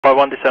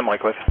51, descend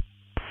microwave.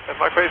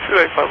 Microwave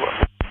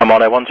 2851. I'm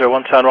on a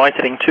 101, turn right,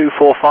 heading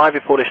 245,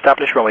 report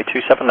established, runway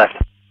 27 left.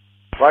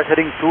 Right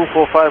heading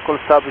 245, call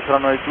established,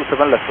 runway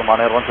 27 left, I'm on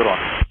air 101.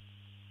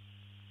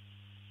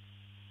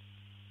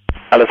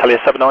 Alitalia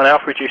 79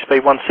 Alpha, reduce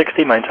speed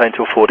 160, maintain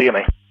till 4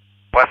 DME.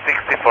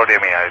 160 for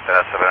DME,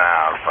 Alitalia 7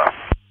 Alpha.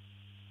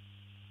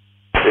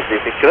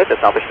 336 Juliet,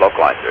 established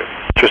local line through.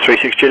 Just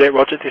 36 Juliet,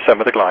 roger, descend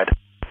with the glide.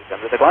 Descend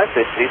with the glide,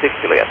 336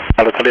 Juliet.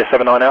 Alitalia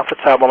 79 Alpha,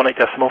 tower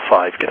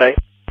 118.5, good day.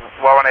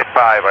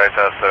 1185,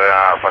 Alitalia 7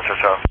 Alpha,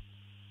 ciao.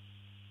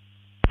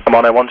 I'm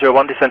on a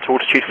 101, descend to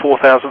altitude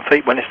 4,000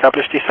 feet, when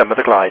established, descend with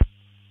the glide.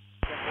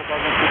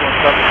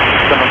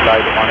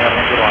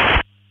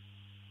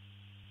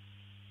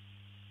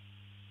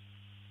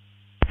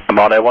 I'm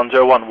on a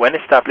 101, when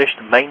established,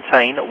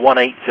 maintain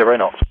 180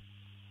 knots.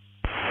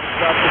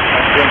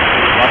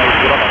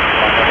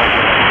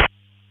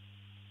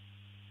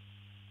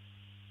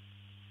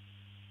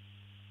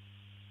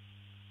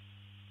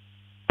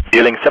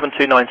 Fueling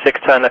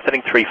 7296, turn left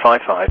heading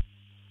 355.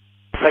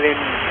 Heading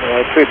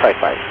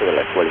 355 to the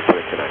left, what is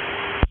 79?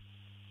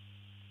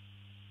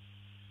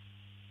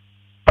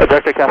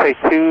 Director Cafe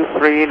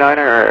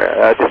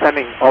 239er,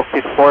 descending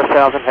altitude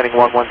 4000, heading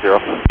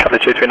 110. Cafe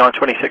 239,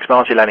 26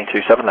 miles, you're landing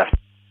 27 left.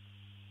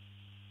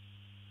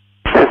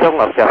 27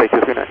 left, Cafe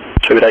 239.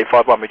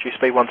 2851, reduce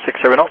speed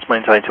 160 knots,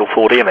 maintain till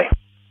 4 DME.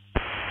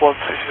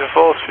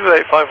 164,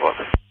 2851.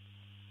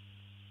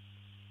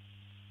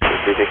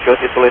 36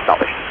 Juliet is fully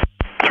established.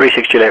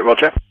 36 Juliet,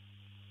 roger.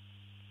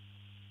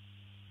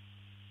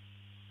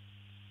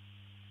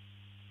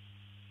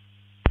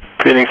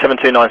 Fueling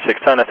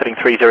 7296, turn left heading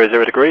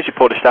 300 degrees,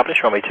 report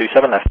established, runway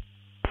 27 left.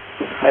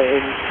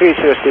 In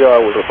 300,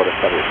 I will report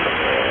established.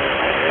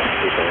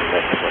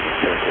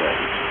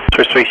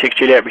 36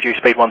 Juliet, reduce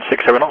speed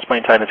 160 knots,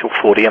 maintain until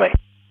 4 DME.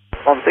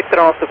 160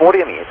 knots to 40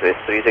 DME,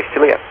 36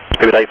 Juliet.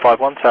 Pivot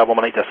 851, tower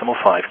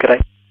 118.5, good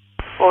day.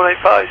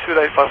 185,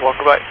 2851,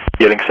 goodbye.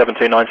 Fueling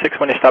 7296,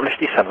 when established,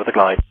 descend with the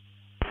glide.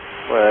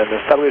 When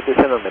established,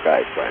 descend on the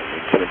guide, right,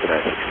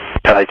 7296.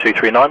 LA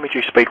 239,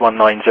 reduce speed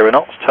 190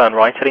 knots, turn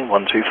right heading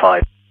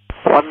 125.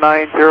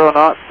 190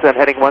 knots and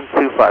heading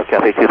 125,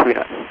 Cafe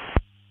 239.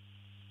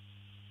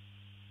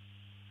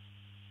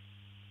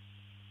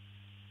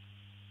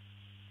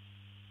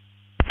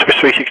 Twist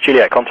 36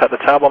 Juliet, contact the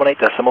tower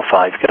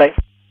 18.5, good day.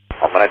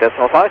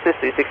 118.5,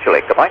 36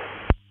 Juliet, goodbye.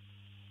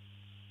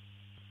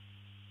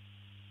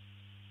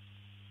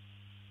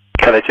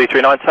 LA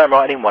 239, turn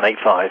right heading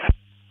 185.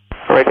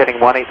 Right heading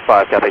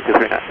 185, Cafe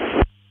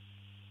 239.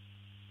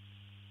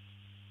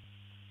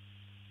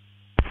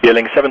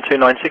 Fueling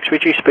 7296,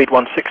 reduce speed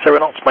 160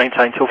 knots,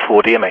 maintain till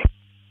 4 DME.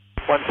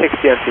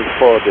 160 until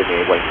 4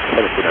 DME,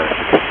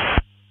 7296.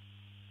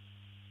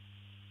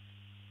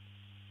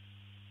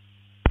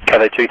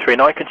 LA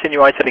 239, continue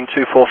right heading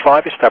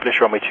 245, establish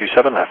runway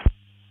 27 left.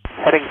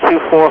 Heading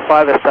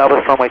 245,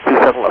 established runway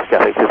 27 left,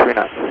 Cafe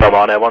 239.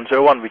 Oman Air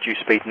 101, reduce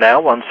speed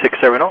now,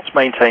 160 knots,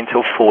 maintain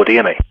till 4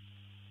 DME.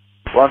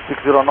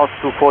 160 knots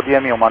to 4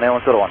 DME, Oman Air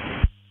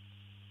 101.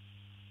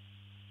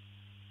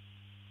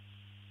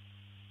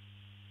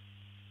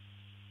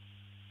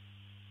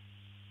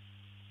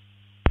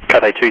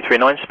 Cathay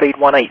 239, speed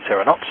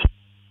 180 knots.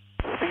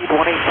 Speed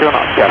 180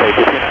 knots, Cafe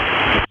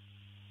 239.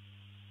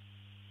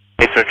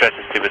 It's for address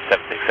is Stewart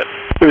 767.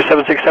 Stewart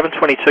 767,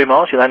 22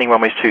 miles, your landing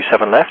runway is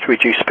 27 left,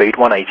 reduce speed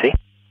 180.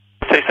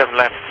 27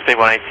 left, speed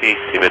 180,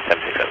 Stewart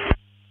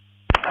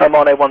 767.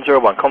 Oman Air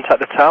 101, contact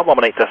the tower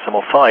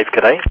 18.5,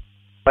 good day.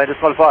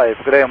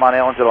 1.5, good day, Oman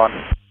Air 101.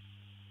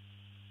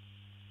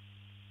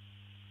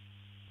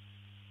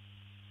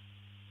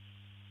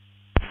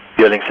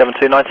 Fueling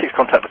 7296,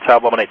 contact the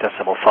tower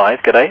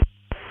 18.5, good day.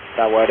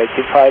 Tower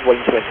 85,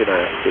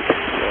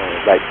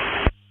 129, right.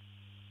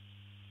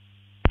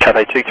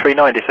 Cathay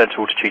 239, descend to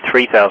altitude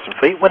 3,000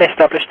 feet, when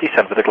established,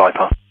 descend with the glide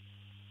path.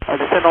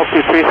 Descend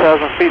altitude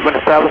 3,000 feet, when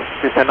established,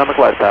 descend on the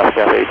glide path,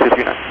 Cafe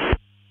 239.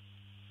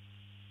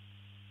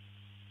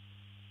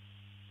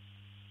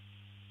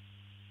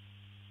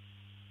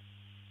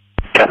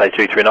 Cathay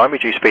 239,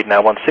 reduce speed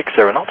now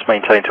 160 knots,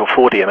 maintain until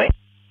 4 DME.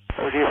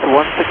 Reduce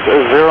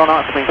 160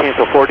 knots, maintain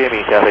until 4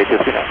 DME, Cafe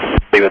 239.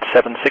 Stewart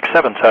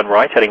 767, turn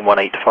right, heading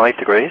 185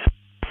 degrees.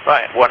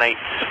 Right,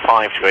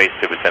 185 degrees,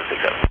 Stewart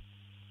 767.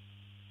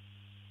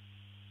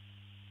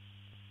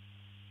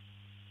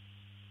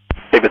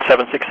 Stewart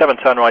 767,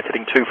 turn right,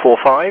 heading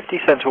 245,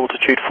 descend to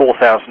altitude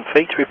 4,000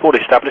 feet, report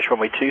established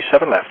runway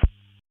 27 left.